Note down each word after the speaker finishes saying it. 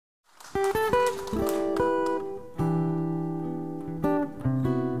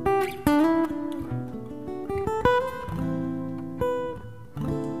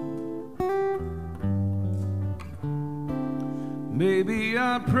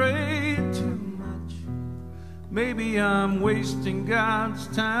I prayed too much. Maybe I'm wasting God's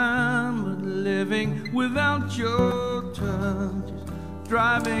time, but living without your touch is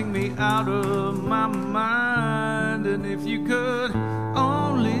driving me out of my mind. And if you could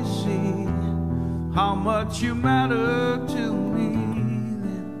only see how much you matter to me,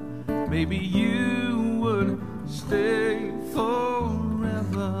 then maybe you would stay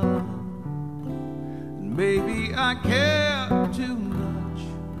forever. And maybe I care too much,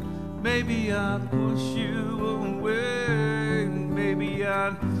 maybe I push you away, maybe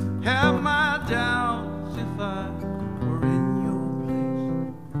I'd have my doubts if I were in your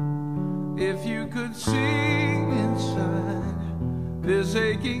place. If you could see inside this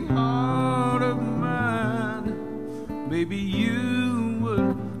aching heart of mine, maybe you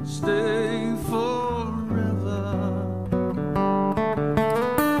would stay forever.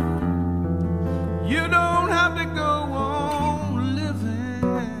 You don't have to go on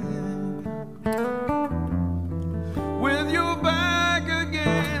living with your back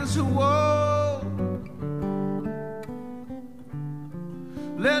against the wall.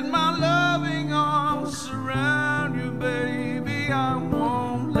 Let my loving arms surround you, baby, I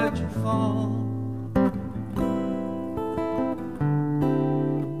won't let you fall.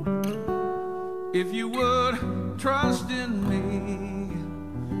 If you would trust in me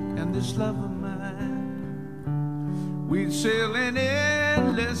and this love of mine, we'd sail an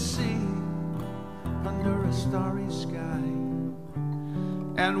endless sea under a starry sky.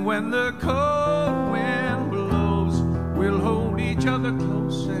 And when the cold wind blows, we'll hold each other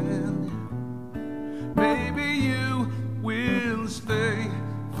close, and maybe you will stay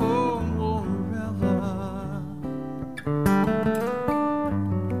forever.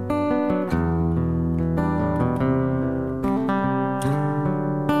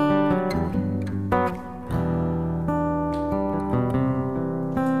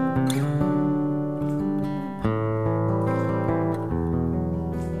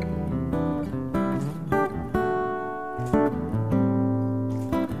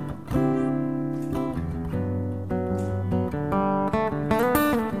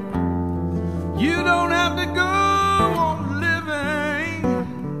 You don't have to go on living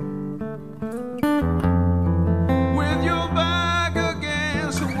with your back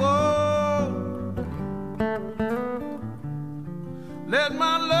against the wall. Let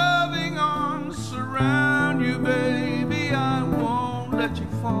my loving arms surround you, baby, I won't let you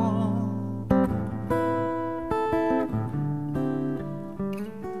fall.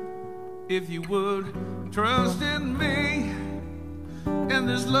 If you would trust in me and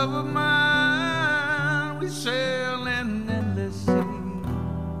this love of mine, we sail an endless sea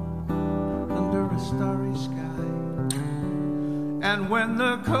under a starry sky. And when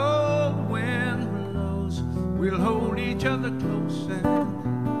the cold wind blows, we'll hold each other close,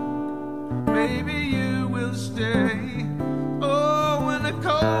 and maybe you will stay. Oh, when the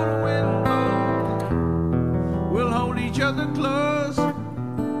cold wind blows, we'll hold each other close.